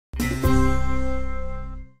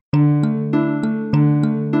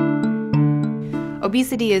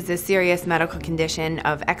Obesity is a serious medical condition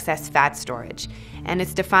of excess fat storage, and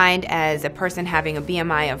it's defined as a person having a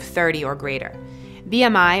BMI of 30 or greater.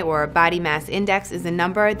 BMI, or body mass index, is a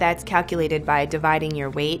number that's calculated by dividing your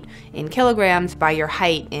weight in kilograms by your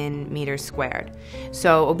height in meters squared.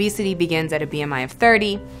 So obesity begins at a BMI of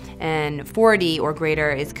 30, and 40 or greater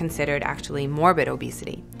is considered actually morbid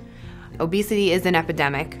obesity. Obesity is an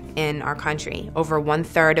epidemic in our country. Over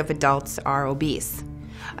 1/3 of adults are obese.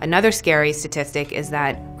 Another scary statistic is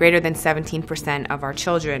that greater than 17% of our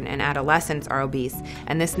children and adolescents are obese,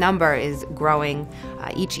 and this number is growing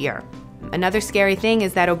each year. Another scary thing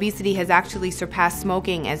is that obesity has actually surpassed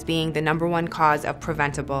smoking as being the #1 cause of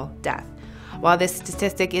preventable death. While this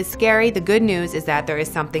statistic is scary, the good news is that there is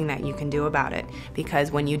something that you can do about it,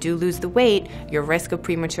 because when you do lose the weight, your risk of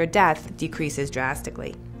premature death decreases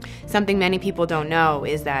drastically. Something many people don't know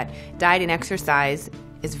is that diet and exercise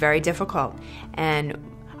is very difficult, and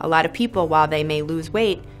a lot of people, while they may lose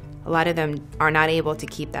weight, a lot of them are not able to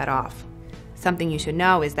keep that off. Something you should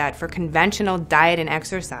know is that for conventional diet and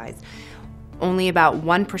exercise, only about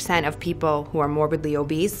 1% of people who are morbidly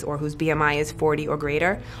obese or whose BMI is 40 or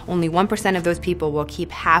greater, only 1% of those people will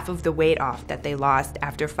keep half of the weight off that they lost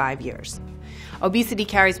after 5 years. Obesity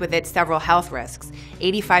carries with it several health risks.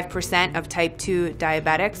 85% of type 2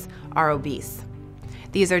 diabetics are obese.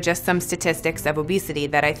 These are just some statistics of obesity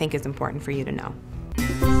that I think is important for you to know.